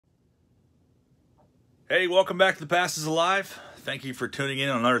Hey, welcome back to The Past is Alive. Thank you for tuning in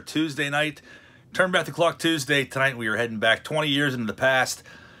on another Tuesday night. Turn back the clock Tuesday. Tonight we are heading back 20 years into the past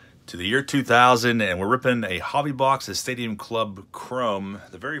to the year 2000, and we're ripping a hobby box of Stadium Club Chrome.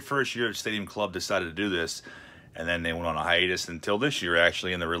 The very first year Stadium Club decided to do this, and then they went on a hiatus until this year,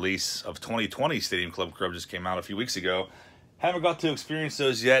 actually, and the release of 2020 Stadium Club Chrome just came out a few weeks ago. Haven't got to experience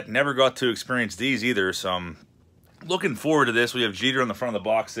those yet. Never got to experience these either, so I'm looking forward to this. We have Jeter on the front of the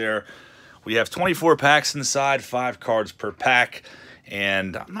box there. We have 24 packs inside, 5 cards per pack,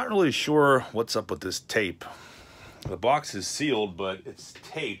 and I'm not really sure what's up with this tape. The box is sealed, but it's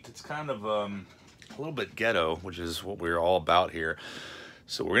taped. It's kind of a little bit ghetto, which is what we're all about here.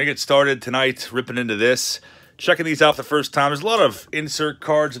 So we're going to get started tonight, ripping into this. Checking these out the first time. There's a lot of insert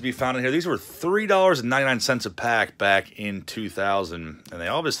cards to be found in here. These were $3.99 a pack back in 2000, and they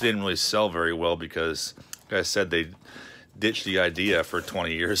obviously didn't really sell very well because, like I said, they ditched the idea for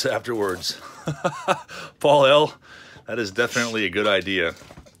 20 years afterwards. Paul L., that is definitely a good idea.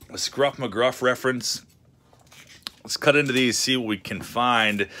 A Scruff McGruff reference. Let's cut into these, see what we can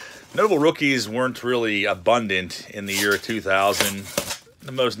find. Notable rookies weren't really abundant in the year 2000.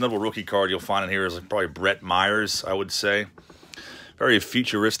 The most notable rookie card you'll find in here is probably Brett Myers, I would say. Very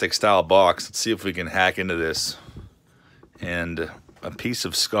futuristic style box. Let's see if we can hack into this. And a piece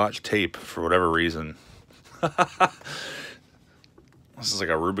of Scotch tape for whatever reason. This is like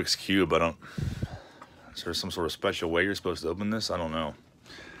a Rubik's Cube. Is there some sort of special way you're supposed to open this? I don't know.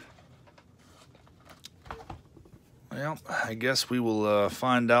 Well, I guess we will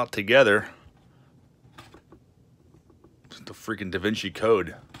find out together. It's the freaking Da Vinci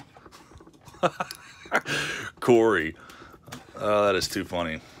Code. Corey. Oh, that is too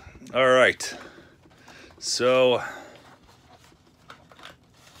funny. All right. So,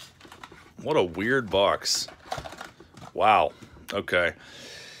 what a weird box. Wow. Okay.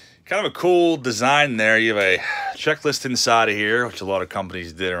 Kind of a cool design there. You have a checklist inside of here, which a lot of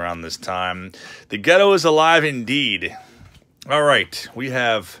companies did around this time. The ghetto is alive indeed. All right. We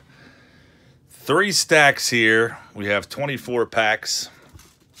have 3 stacks here. We have 24 packs.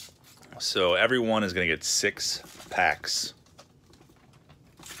 So everyone is going to get 6 packs.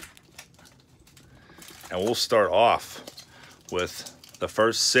 And we'll start off with the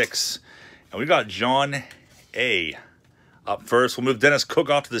first 6. And we got John A. up first. We'll move Dennis Cook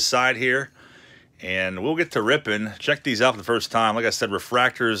off to the side here, and we'll get to ripping. Check these out for the first time. Like I said,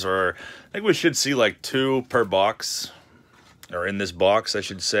 refractors are, I think we should see like 2 per box, or in this box, I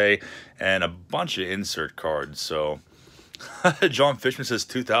should say, and a bunch of insert cards. So, John Fishman says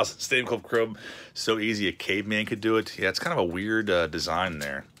 2000 Stadium Club Chrome, so easy a caveman could do it. Yeah, it's kind of a weird design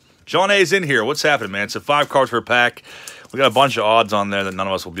there. John A's in here. What's happening, man? So 5 cards per pack. We got a bunch of odds on there that none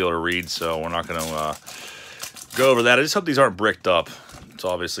of us will be able to read, so we're not going to go over that. I just hope these aren't bricked up. It's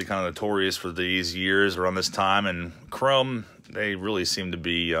obviously kind of notorious for these years around this time, and Chrome, they really seem to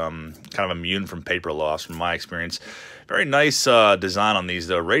be kind of immune from paper loss from my experience. Very nice design on these,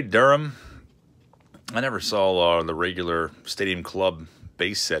 though. Ray Durham. I never saw the regular Stadium Club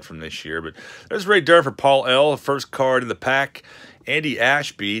base set from this year, but there's Ray Durham for Paul L., the first card in the pack. Andy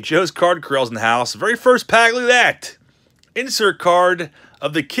Ashby. Joe's Card Corral's in the house. Very first pack, look at that. Insert card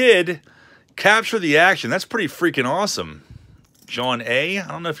of the kid. Capture the action. That's pretty freaking awesome. John A. I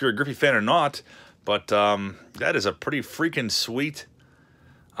don't know if you're a Griffey fan or not, but that is a pretty freaking sweet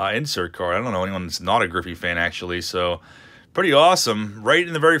insert card. I don't know anyone that's not a Griffey fan, actually, so pretty awesome. Right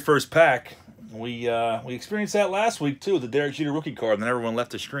in the very first pack. We experienced that last week, too, with the Derek Jeter rookie card, and then everyone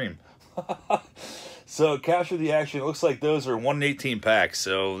left the stream. So, capture the action. It looks like those are 1 in 18 packs,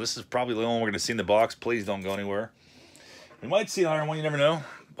 so this is probably the only one we're going to see in the box. Please don't go anywhere. We might see another one, you never know.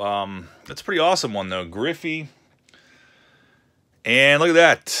 That's a pretty awesome one, though. Griffey. And look at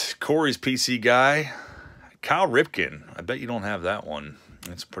that. Corey's PC guy. Kyle Ripken. I bet you don't have that one.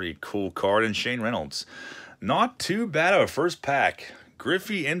 That's a pretty cool card. And Shane Reynolds. Not too bad of a first pack.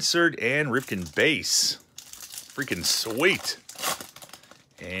 Griffey insert and Ripken base. Freaking sweet.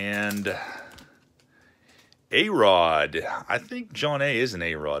 And A-Rod. I think John A. is an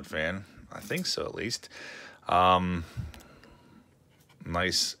A-Rod fan. I think so, at least.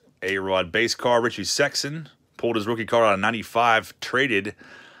 Nice A-Rod base card. Richie Sexson pulled his rookie card out of 95. Traded,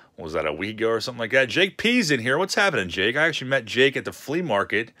 what was that, a week ago or something like that? Jake P's in here. What's happening, Jake? I actually met Jake at the flea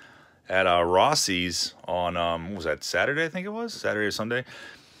market at Rossi's on, what was that, Saturday, I think it was? Saturday or Sunday.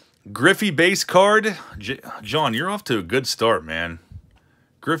 Griffey base card. John, you're off to a good start, man.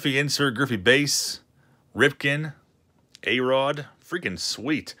 Griffey insert, Griffey base, Ripken, A-Rod. Freaking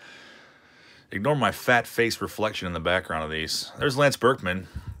sweet. Ignore my fat face reflection in the background of these. There's Lance Berkman.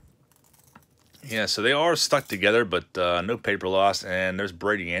 Yeah, so they are stuck together, but no paper loss. And there's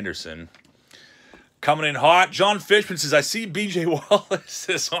Brady Anderson. Coming in hot. John Fishman says, I see BJ Wallace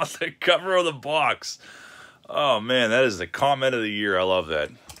is on the cover of the box. Oh, man, that is the comment of the year. I love that.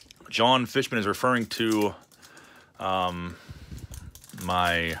 John Fishman is referring to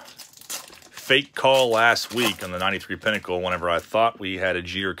my fake call last week on the 93 Pinnacle whenever I thought we had a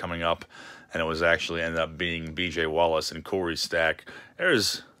Jeter coming up, and it was actually ended up being BJ Wallace in Corey's stack.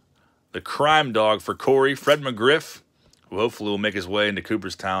 There's the crime dog for Corey, Fred McGriff, who hopefully will make his way into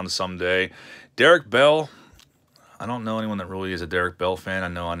Cooperstown someday. Derek Bell. I don't know anyone that really is a Derek Bell fan. I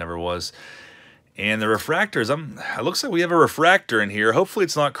know I never was. And the refractors. It looks like we have a refractor in here. Hopefully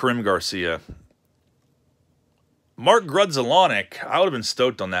it's not Karim Garcia. Mark Grudzalonic. I would have been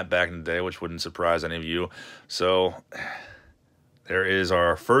stoked on that back in the day, which wouldn't surprise any of you. So there is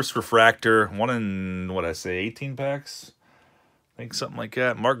our first refractor. One in, what did I say, 18 packs? I think something like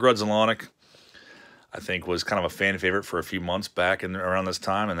that. Mark Grudzalonic, I think, was kind of a fan favorite for a few months back in around this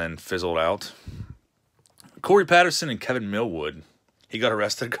time and then fizzled out. Corey Patterson and Kevin Millwood. He got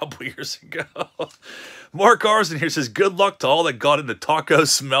arrested a couple years ago. Mark Arson here says, good luck to all that got in the Taco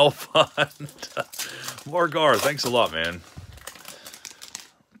Smell Fund. Mark R, thanks a lot, man.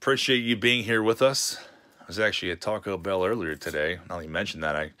 Appreciate you being here with us. I was actually at Taco Bell earlier today. Now that you mentioned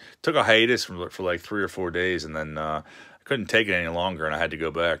that, I took a hiatus for like 3 or 4 days, and then I couldn't take it any longer, and I had to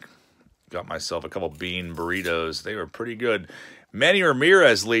go back. Got myself a couple bean burritos. They were pretty good. Manny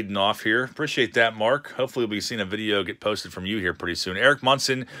Ramirez leading off here. Appreciate that, Mark. Hopefully we'll be seeing a video get posted from you here pretty soon. Eric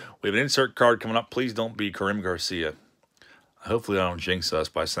Munson, we have an insert card coming up. Please don't be Karim Garcia. Hopefully I don't jinx us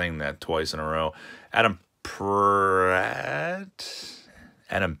by saying that twice in a row. Adam Pratt?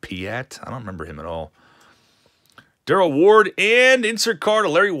 Adam Piat? I don't remember him at all. Darrell Ward and insert card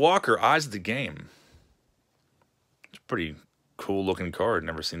of Larry Walker, Eyes of the Game. It's a pretty cool looking card.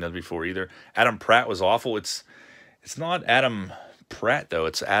 Never seen that before either. Adam Pratt was awful. It's not Adam Pratt though.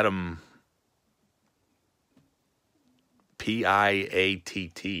 It's Adam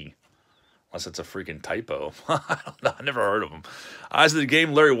P-I-A-T-T. Unless it's a freaking typo. I don't know. I never heard of him. Eyes of the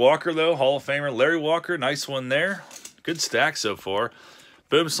Game, Larry Walker though. Hall of Famer Larry Walker. Nice one there. Good stack so far.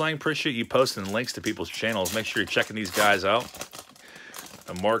 Boom Slang, appreciate you posting links to people's channels. Make sure you're checking these guys out.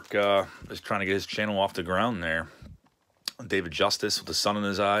 Mark is trying to get his channel off the ground there. David Justice with the sun in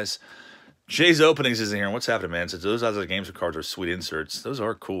his eyes. Jay's Openings is in here. What's happening, man? Since those Eyes of the Games cards are sweet inserts. Those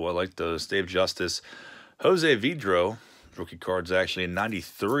are cool. I like those. Dave Justice. Jose Vidro. Rookie cards actually in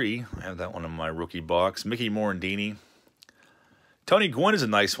 93. I have that one in my rookie box. Mickey Morandini. Tony Gwynn is a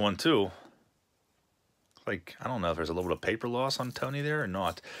nice one, too. Like, I don't know if there's a little bit of paper loss on Tony there or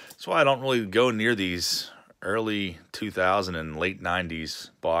not. That's why I don't really go near these early 2000 and late 90s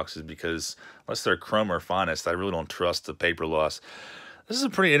boxes, because unless they're chrome or finest, I really don't trust the paper loss. This is a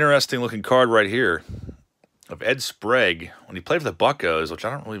pretty interesting looking card right here of Ed Sprague when he played for the Buccos, which I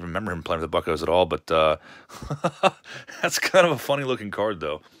don't really remember him playing for the Buccos at all, but that's kind of a funny looking card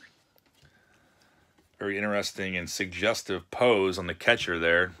though. Very interesting and suggestive pose on the catcher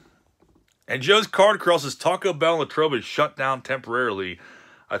there. And Joe's card curl says Taco Bell and Latrobe is shut down temporarily.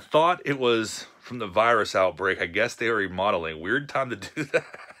 I thought it was from the virus outbreak. I guess they were remodeling. Weird time to do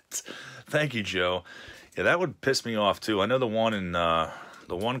that. Thank you, Joe. Yeah, that would piss me off too. I know the one in the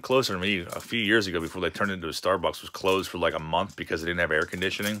one closer to me a few years ago before they turned it into a Starbucks was closed for like a month because they didn't have air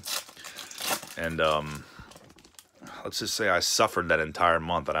conditioning. And let's just say I suffered that entire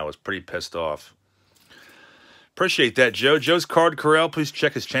month and I was pretty pissed off. Appreciate that, Joe. Joe's Card Corral, please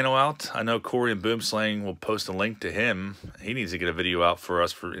check his channel out. I know Corey and Boomslang will post a link to him. He needs to get a video out for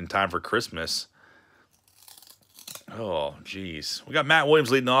us in time for Christmas. Oh, geez. We got Matt Williams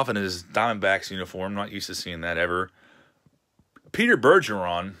leading off in his Diamondbacks uniform. Not used to seeing that ever. Peter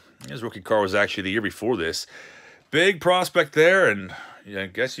Bergeron. His rookie card was actually the year before this. Big prospect there, and yeah, I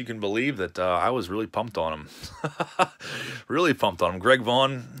guess you can believe that I was really pumped on him. Really pumped on him. Greg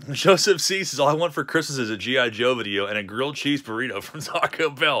Vaughn. Joseph C. says, all I want for Christmas is a G.I. Joe video and a grilled cheese burrito from Taco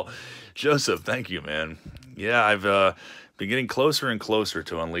Bell. Joseph, thank you, man. Yeah, I've been getting closer and closer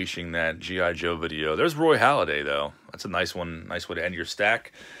to unleashing that G.I. Joe video. There's Roy Halladay, though. That's a nice one. Nice way to end your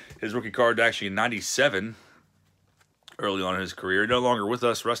stack. His rookie card actually in 97, early on in his career. No longer with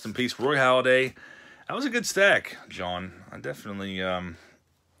us. Rest in peace, Roy Halladay. That was a good stack, John. I definitely,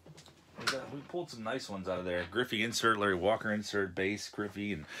 we pulled some nice ones out of there. Griffey insert, Larry Walker insert, base,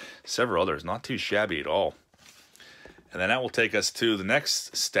 Griffey, and several others. Not too shabby at all. And then that will take us to the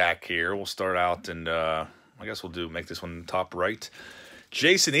next stack here. We'll start out, and I guess we'll make this one top right.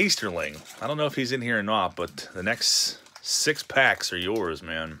 Jason Easterling. I don't know if he's in here or not, but the next 6 packs are yours,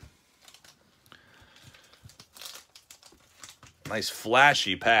 man. Nice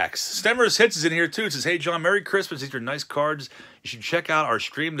flashy packs. Stemmer's Hits is in here too. It says, hey, John, Merry Christmas. These are nice cards. You should check out our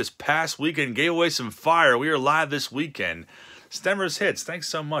stream this past weekend. Gave away some fire. We are live this weekend. Stemmers Hits, thanks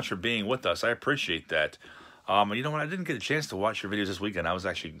so much for being with us. I appreciate that. You know what? I didn't get a chance to watch your videos this weekend. I was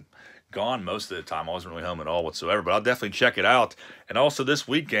actually gone most of the time. I wasn't really home at all whatsoever, but I'll definitely check it out. And also this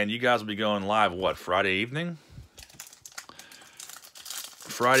weekend, you guys will be going live, what, Friday evening?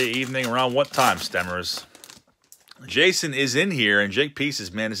 Friday evening, around what time, Stemmers? Jason is in here, and Jake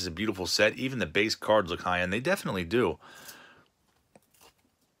Pieces, man, this is a beautiful set. Even the base cards look high-end. They definitely do.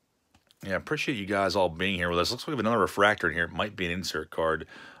 Yeah, appreciate you guys all being here with us. Looks like we have another refractor in here. It might be an insert card.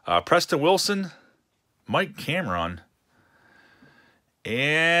 Preston Wilson, Mike Cameron,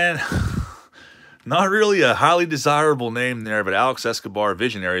 and not really a highly desirable name there, but Alex Escobar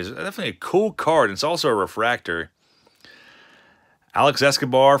Visionary is definitely a cool card. And it's also a refractor. Alex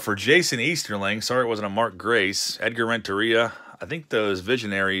Escobar for Jason Easterling. Sorry it wasn't a Mark Grace. Edgar Renteria. I think those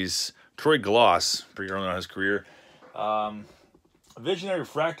Visionaries, Troy Gloss, pretty early on in his career. Visionary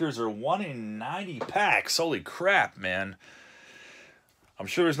refractors are 1 in 90 packs. Holy crap, man. I'm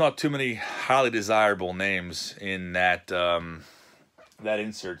sure there's not too many highly desirable names in that that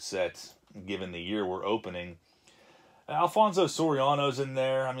insert set, given the year we're opening. Alfonso Soriano's in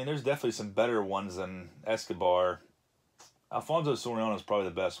there. I mean, there's definitely some better ones than Escobar. Alfonso Soriano is probably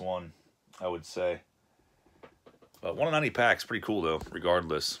the best one, I would say. But 1 in 90 packs, pretty cool, though,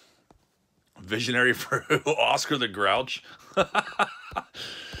 regardless. Visionary for who? Oscar the Grouch?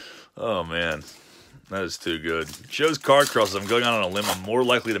 Oh, man. That is too good. Joe's Card Crosses. I'm going out on a limb. I'm more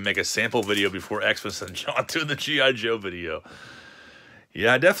likely to make a sample video before Xmas than John doing the G.I. Joe video.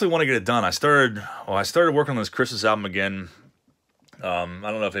 Yeah, I definitely want to get it done. I started working on this Christmas album again. I don't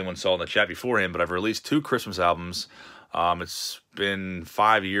know if anyone saw in the chat beforehand, but I've released 2 Christmas albums. It's been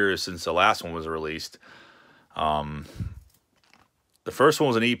 5 years since the last one was released. The first one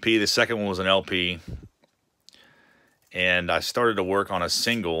was an EP. The second one was an LP. And I started to work on a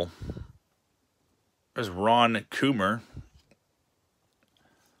single. There's Ron Coomer.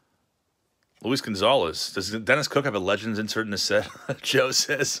 Luis Gonzalez. Does Dennis Cook have a Legends insert in the set? Joe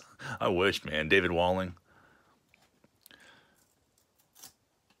says. I wish, man. David Walling.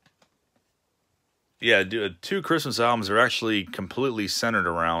 Yeah, 2 Christmas albums are actually completely centered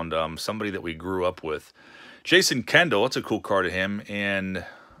around somebody that we grew up with. Jason Kendall, that's a cool card of him, and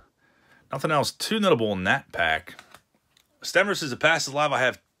nothing else too notable in that pack. Stemmers says, the Pass is live. I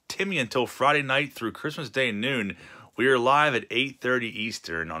have Timmy until Friday night through Christmas Day noon. We are live at 8:30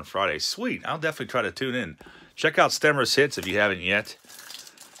 Eastern on Friday. Sweet. I'll definitely try to tune in. Check out Stemmers Hits if you haven't yet.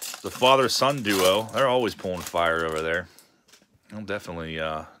 The father-son duo, they're always pulling fire over there. I'll definitely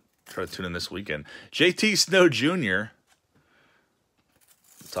try to tune in this weekend. JT Snow Jr.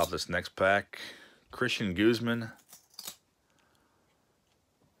 Top of this next pack. Christian Guzman.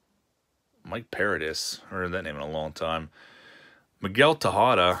 Mike Paradis. I heard that name in a long time. Miguel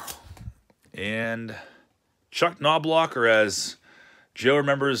Tejada. And Chuck Knobloch, or as Joe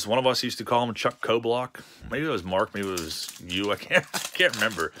remembers, one of us used to call him Chuck Kobloch. Maybe it was Mark, maybe it was you. I can't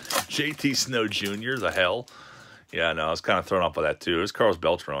remember. JT Snow Jr., the hell. Yeah, no, I was kind of thrown off by that too. It was Carlos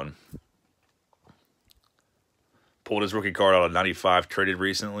Beltran. Pulled his rookie card out of 95, traded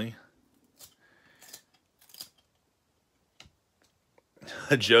recently.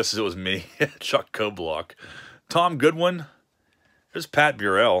 Joe says it was me. Chuck Kobloch. Tom Goodwin. There's Pat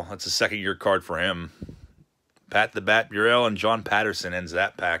Burrell. That's a second-year card for him. Pat the Bat Burrell and John Patterson ends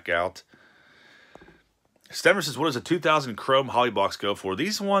that pack out. Stemmer says, what does a 2000 Chrome Holly box go for?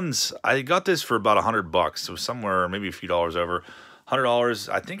 These ones, I got this for about $100. So somewhere, maybe a few dollars over. $100.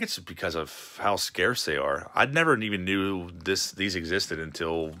 I think it's because of how scarce they are. I never even knew these existed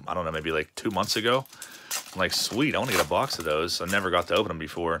until, I don't know, maybe like 2 months ago. I'm like, sweet, I want to get a box of those. I never got to open them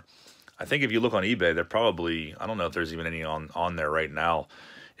before. I think if you look on eBay, they're probably, I don't know if there's even any on there right now.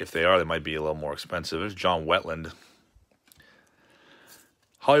 If they are, they might be a little more expensive. There's John Wetland.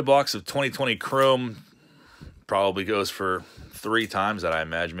 Holly box of 2020 Chrome probably goes for 3 times that, I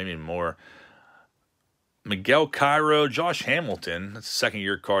imagine, maybe more. Miguel Cairo, Josh Hamilton. That's a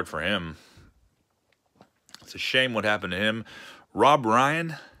second-year card for him. It's a shame what happened to him. Rob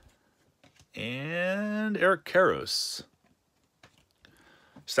Ryan and Eric Karros.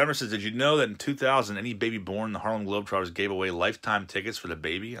 Stemmer says, did you know that in 2000, any baby born, the Harlem Globetrotters gave away lifetime tickets for the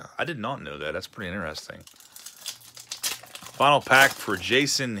baby? I did not know that. That's pretty interesting. Final pack for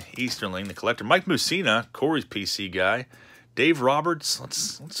Jason Easterling, the collector. Mike Musina, Corey's PC guy. Dave Roberts.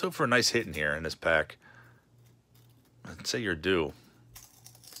 Let's hope for a nice hit in here in this pack. I'd say you're due.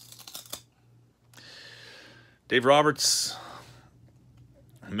 Dave Roberts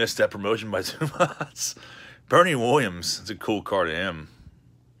missed that promotion by 2 months. Bernie Williams. It's a cool card of him.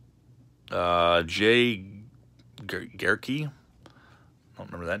 Jay Gerke.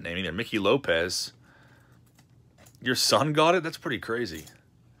 don't remember that name either. Mickey Lopez. Your son got it? That's pretty crazy.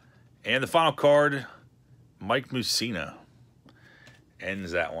 And the final card, Mike Mussina.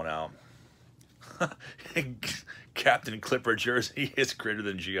 Ends that one out. Captain Clipper jersey is greater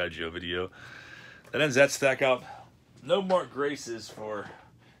than G.I. Joe video. That ends that stack out. No Mark Graces for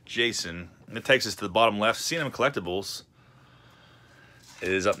Jason. And it takes us to the bottom left. C&M Collectibles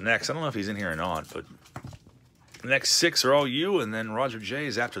is up next. I don't know if he's in here or not, but the next 6 are all you, and then Roger J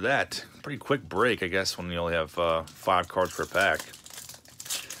is after that. Pretty quick break, I guess, when you only have 5 cards per pack.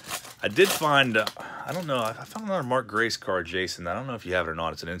 I did find, I don't know, I found another Mark Grace card, Jason. I don't know if you have it or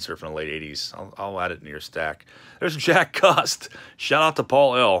not. It's an insert from the late 80s. I'll add it in your stack. There's Jack Cust. Shout out to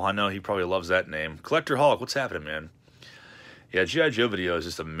Paul L. I know he probably loves that name. Collector Hawk, what's happening, man? Yeah, G.I. Joe video is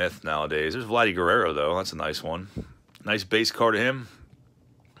just a myth nowadays. There's Vladdy Guerrero, though. That's a nice one. Nice base card of him.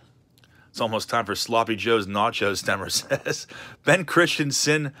 It's almost time for Sloppy Joe's Nachos, Stemmer says. Ben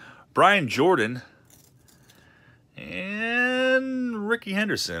Christensen, Brian Jordan, and Ricky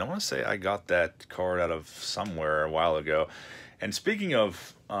Henderson. I want to say I got that card out of somewhere a while ago. And speaking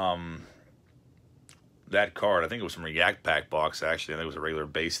of that card, I think it was from a Yak Pack box, actually. I think it was a regular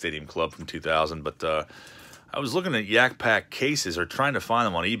Bay Stadium Club from 2000. But I was looking at Yak Pack cases, or trying to find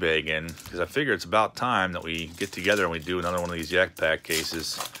them on eBay again, because I figure it's about time that we get together and we do another one of these Yak Pack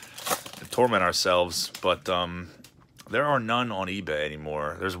cases to torment ourselves. But there are none on eBay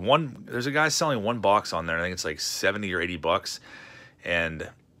anymore. There's a guy selling one box on there. I think it's like 70 or 80 bucks. And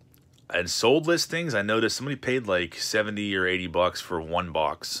sold listings, I noticed somebody paid like 70 or 80 bucks for one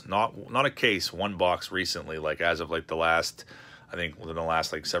box. Not a case, one box recently, like as of like the last, I think within the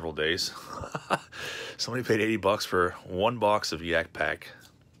last like several days. Somebody paid 80 bucks for one box of Yak Pack.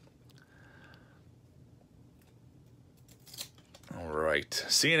 All right.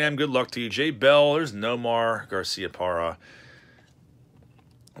 C&M, good luck to you. Jay Bell, there's Nomar Garcia Parra.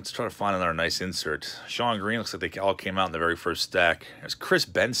 Let's try to find another nice insert. Sean Green, looks like they all came out in the very first stack. There's Chris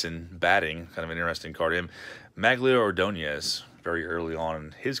Benson batting, kind of an interesting card. Him. Maglio Ordonez, very early on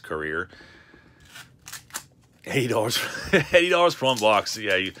in his career. $80, $80 for one box.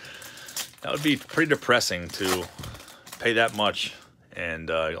 Yeah, that would be pretty depressing to pay that much and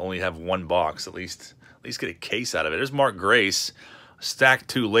only have one box. At least get a case out of it. There's Mark Grace, stacked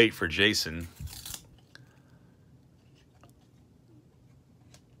too late for Jason.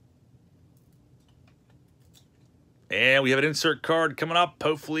 And we have an insert card coming up.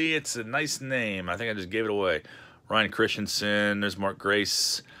 Hopefully it's a nice name. I think I just gave it away. Ryan Christensen. There's Mark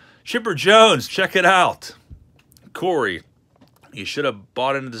Grace. Chipper Jones, check it out. Corey, you should have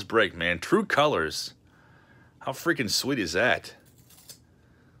bought into this break, man. True Colors. How freaking sweet is that?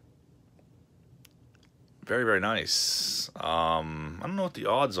 Very, very nice. I don't know what the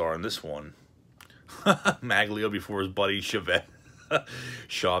odds are on this one. Maglio before his buddy Chavez.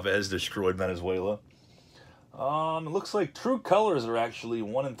 Chavez destroyed Venezuela. It looks like True Colors are actually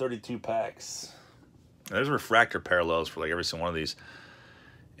 1 in 32 packs. There's refractor parallels for like every single one of these.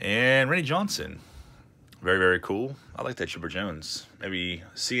 And Rennie Johnson. Very, very cool. I like that Chipper Jones. Maybe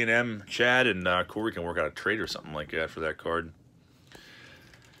C&M, Chad, and Corey can work out a trade or something like that for that card.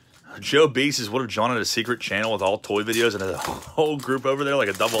 Joe B says, what if John had a secret channel with all toy videos and a whole group over there, like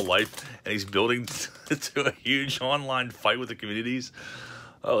a double life, and he's building to a huge online fight with the communities?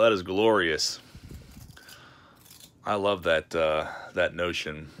 Oh, that is glorious. I love that that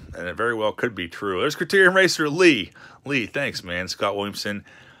notion, and it very well could be true. There's Criterion Racer Lee. Lee, thanks, man. Scott Williamson.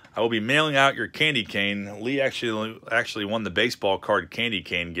 I will be mailing out your candy cane. Lee actually won the baseball card candy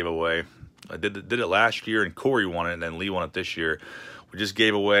cane giveaway. I did it last year, and Corey won it, and then Lee won it this year. We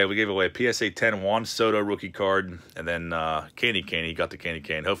gave away a PSA 10 Juan Soto rookie card, and then candy cane. He got the candy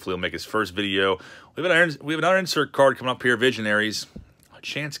cane. Hopefully, he'll make his first video. We have another insert card coming up here. Visionaries,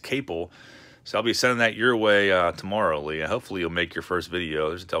 Chance Capel. So I'll be sending that your way tomorrow, Lee. Hopefully, you'll make your first video.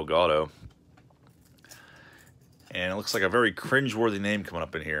 There's a Delgado. And it looks like a very cringeworthy name coming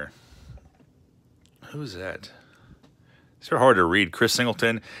up in here. Who's that? These are hard to read. Chris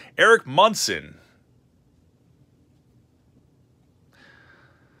Singleton. Eric Munson.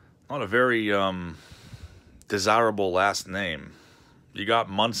 Not a very desirable last name. You got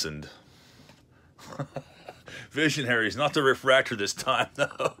Munsoned. Visionaries. Not the refractor this time,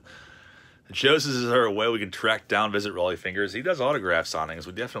 though. Joseph, is there a way we can track down Visit Raleigh Fingers? He does autograph signings.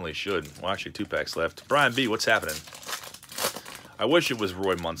 We definitely should. Well, actually, 2 packs left. Brian B., what's happening? I wish it was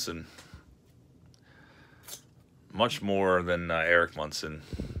Roy Munson. Much more than Eric Munson.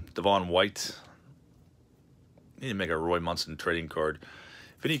 Devon White. Need to make a Roy Munson trading card.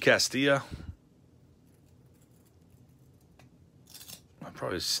 Vinny Castilla. I'll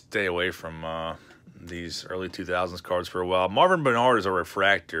probably stay away from these early 2000s cards for a while. Marvin Bernard is a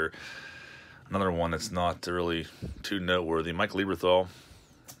refractor. Another one that's not really too noteworthy. Mike Lieberthal.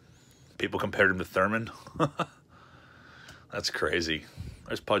 People compared him to Thurman. That's crazy.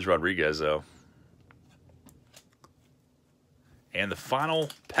 There's Pudge Rodriguez, though. And the final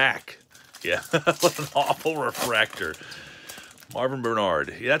pack. Yeah, what an awful refractor. Marvin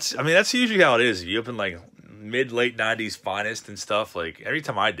Bernard. Yeah, that's usually how it is. If you open like mid-late 90s finest and stuff, like every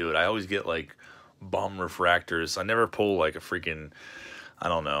time I do it, I always get like bum refractors. I never pull like a freaking, I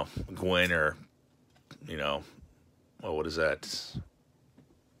don't know, Gwyn or, you know, oh, what is that?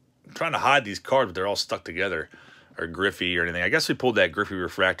 I'm trying to hide these cards, but they're all stuck together. Or Griffey or anything. I guess we pulled that Griffey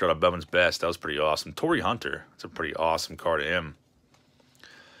refractor out of Bowman's Best. That was pretty awesome. Torrey Hunter. That's a pretty awesome card of him.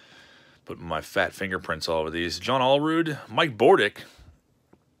 Putting my fat fingerprints all over these. John Allrood. Mike Bordick.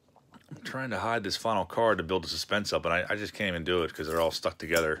 I'm trying to hide this final card to build the suspense up, and I just can't even do it because they're all stuck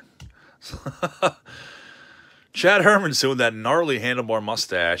together. Chad Hermanson with that gnarly handlebar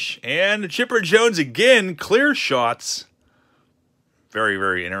mustache. And Chipper Jones again. Clear shots. Very,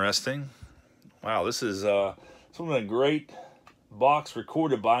 very interesting. Wow, this is something a great box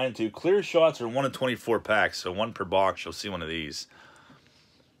record to buy into. Clear shots are 1 in 24 packs, so 1 per box. You'll see one of these.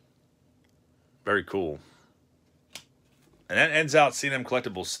 Very cool. And that ends out CNM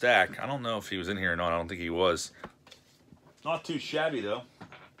Collectibles stack. I don't know if he was in here or not. I don't think he was. Not too shabby, though.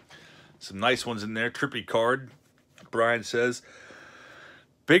 Some nice ones in there. Trippy card, Brian says.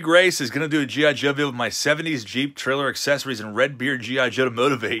 Big Race is going to do a G.I. Joe video with my 70s Jeep trailer accessories and red beard G.I. Joe to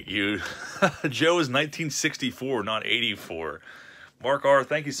motivate you. Joe is 1964, not 84. Mark R.,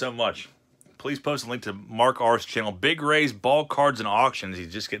 thank you so much. Please post a link to Mark R.'s channel. Big Ray's Ball Cards and Auctions.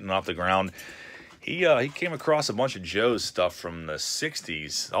 He's just getting off the ground. He came across a bunch of Joe's stuff from the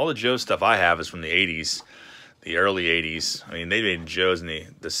 60s. All the Joe stuff I have is from the 80s, the early 80s. I mean, they made Joe's in the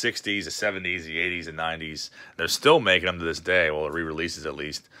 60s, the 70s, the 80s, and 90s. They're still making them to this day. Well, the re-releases at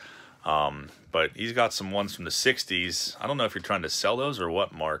least. But he's got some ones from the 60s. I don't know if you're trying to sell those or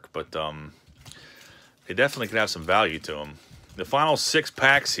what, Mark, but they definitely can have some value to them. The final 6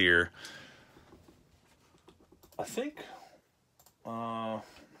 packs here, I think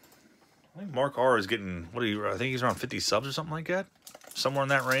Mark R is getting, I think he's around 50 subs or something like that. Somewhere in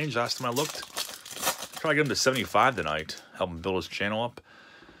that range, last time I looked. Probably get him to 75 tonight. Help him build his channel up.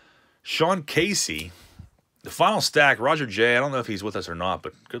 Sean Casey. The final stack, Roger J. I don't know if he's with us or not,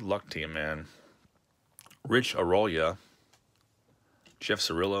 but good luck to you, man. Rich Arolia. Jeff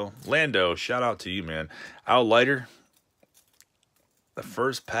Cirillo. Lando, shout out to you, man. Al Leiter. The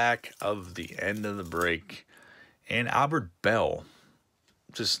first pack of the end of the break. And Albert Bell.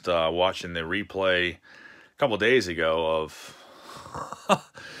 Just watching the replay a couple days ago of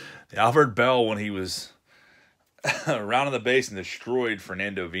Albert Bell when he was rounding the base and destroyed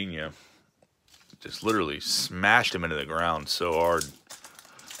Fernando Vina. Just literally smashed him into the ground so hard.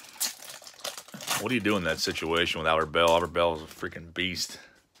 What do you do in that situation with Albert Bell? Albert Bell is a freaking beast.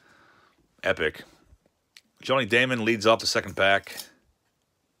 Epic. Johnny Damon leads off the second pack.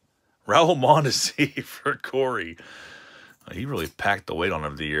 Raul Mondesi for Corey. He really packed the weight on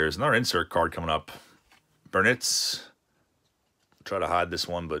over the years. Another insert card coming up. Burnitz. Try to hide this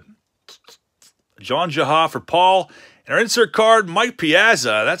one, but John Jaha for Paul. And our insert card, Mike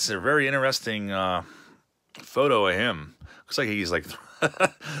Piazza. That's a very interesting photo of him. Looks like he's like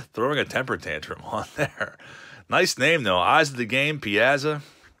throwing a temper tantrum on there. Nice name, though. Eyes of the Game, Piazza.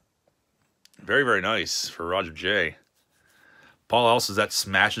 Very, very nice for Roger J. Paul Ellis, that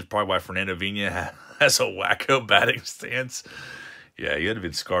smash is probably why Fernando Vina has a wacko batting stance. Yeah, he had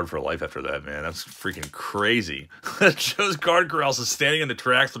been scarred for life after that, man. That's freaking crazy. Joe's Card Corrals is standing in the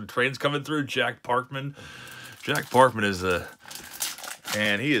tracks when the train's coming through. Jack Parkman. Jack Parkman is the...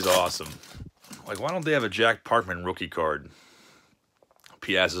 Man, he is awesome. Like, why don't they have a Jack Parkman rookie card?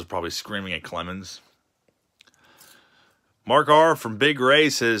 Piazza's probably screaming at Clemens. Mark R. from Big Ray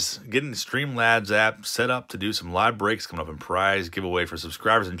says, getting the Streamlabs app set up to do some live breaks coming up in prize giveaway for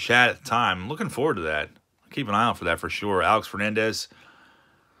subscribers in chat at the time. I'm looking forward to that. Keep an eye out for that for sure. Alex Fernandez.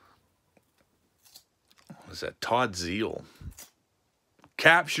 What is that? Todd Zeal.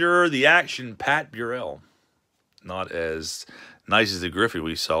 Capture the Action, Pat Burrell. Not as nice as the Griffey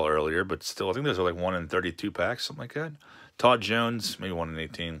we saw earlier, but still, I think those are like 1 in 32 packs, something like that. Todd Jones, maybe 1 in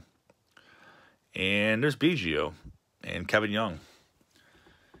 18. And there's BGO and Kevin Young.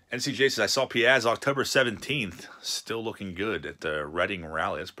 NCJ says, I saw Piazza October 17th. Still looking good at the Reading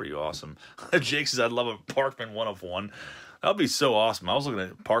Rally. That's pretty awesome. Jake says, I'd love a Parkman 1 of 1. That would be so awesome. I was looking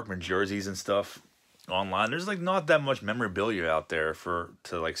at Parkman jerseys and stuff online. There's like not that much memorabilia out there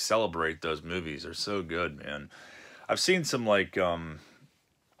to like celebrate those movies. They're so good, man. I've seen some like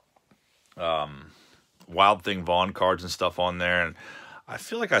Wild Thing Vaughn cards and stuff on there. And I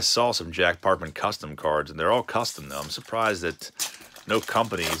feel like I saw some Jack Parkman custom cards, and they're all custom, though. I'm surprised that no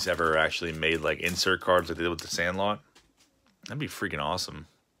companies ever actually made, like, insert cards like they did with the Sandlot. That'd be freaking awesome.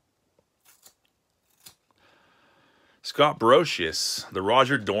 Scott Brocious, the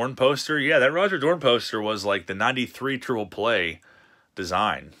Roger Dorn poster. Yeah, that Roger Dorn poster was like the 93 triple play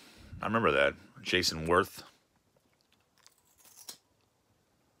design. I remember that. Jason Worth.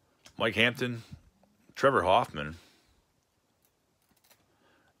 Mike Hampton. Trevor Hoffman.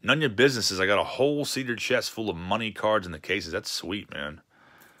 Nunya Businesses. I got a whole cedar chest full of money cards in the cases. That's sweet, man.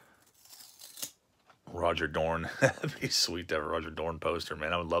 Roger Dorn. That'd be sweet to have a Roger Dorn poster,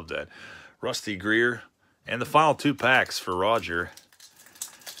 man. I would love that. Rusty Greer. And the final 2 packs for Roger.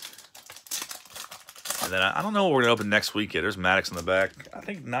 And then I don't know what we're going to open next week yet. There's Maddox in the back. I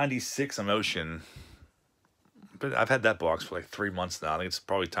think 96 Emotion. But I've had that box for like 3 months now. I think it's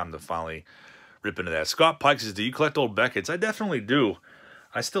probably time to finally rip into that. Scott Pike says, do you collect old Beckett's? I definitely do.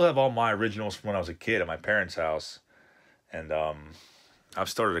 I still have all my originals from when I was a kid at my parents' house. And I've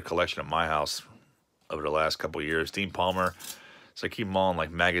started a collection at my house over the last couple of years. Dean Palmer. So I keep them all in like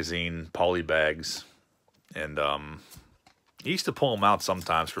magazine poly bags. And he used to pull them out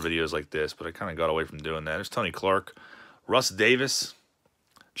sometimes for videos like this, but I kind of got away from doing that. There's Tony Clark. Russ Davis.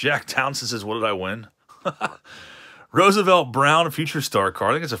 Jack Townsend says, what did I win? Roosevelt Brown, Future Star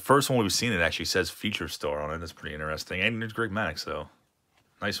card. I think it's the first one we've seen that actually says Future Star on it. That's pretty interesting. And there's Greg Maddox, though.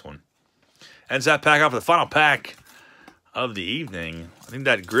 Nice one. Ends that pack off. The final pack of the evening. I think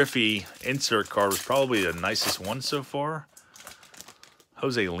that Griffey insert card was probably the nicest one so far.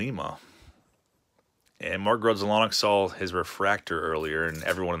 Jose Lima. And Mark Grudzalonic saw his refractor earlier, and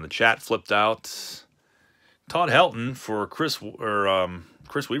everyone in the chat flipped out. Todd Helton for Chris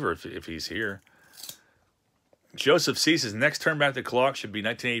Weaver if he's here. Joseph C says next turn back the clock should be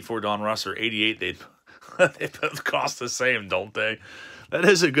 1984 Don Ross or 88. They both cost the same, don't they? That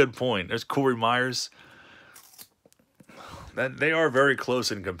is a good point. There's Corey Myers. They are very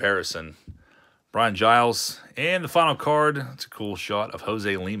close in comparison. Brian Giles. And the final card, it's a cool shot of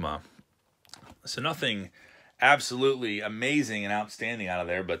Jose Lima. So nothing absolutely amazing and outstanding out of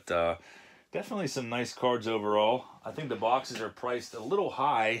there, but definitely some nice cards overall. I think the boxes are priced a little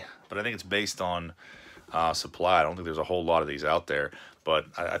high, but I think it's based on supply. I don't think there's a whole lot of these out there, but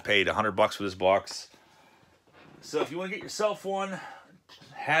I paid $100 for this box. So if you want to get yourself one,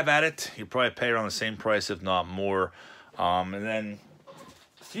 have at it. You'll probably pay around the same price, if not more. And then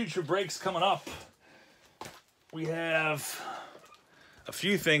future breaks coming up. We have a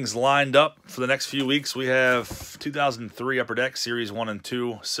few things lined up for the next few weeks. We have 2003 Upper Deck Series 1 and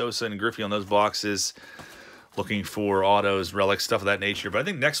 2, Sosa and Griffey on those boxes. Looking for autos, relics, stuff of that nature. But I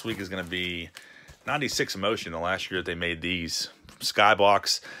think next week is going to be 96 Emotion, the last year that they made these.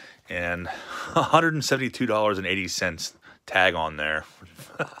 Skybox, and $172.80 tag on there,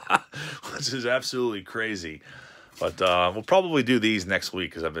 which is absolutely crazy. But we'll probably do these next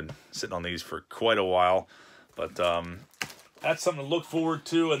week because I've been sitting on these for quite a while. But that's something to look forward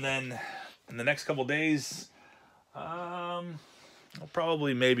to. And then in the next couple days, I'll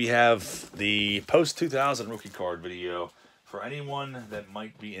probably maybe have the post-2000 rookie card video for anyone that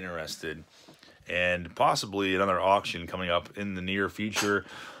might be interested. And possibly another auction coming up in the near future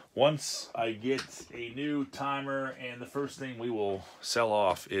once I get a new timer. And the first thing we will sell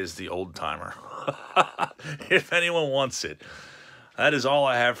off is the old timer. If anyone wants it. That is all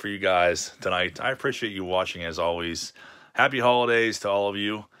I have for you guys tonight. I appreciate you watching as always. Happy holidays to all of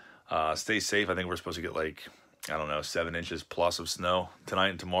you. Stay safe. I think we're supposed to get like, I don't know, 7 inches plus of snow tonight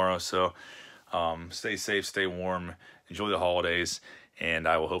and tomorrow. So stay safe, stay warm, enjoy the holidays, and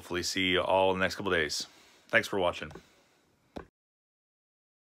I will hopefully see you all in the next couple days. Thanks for watching.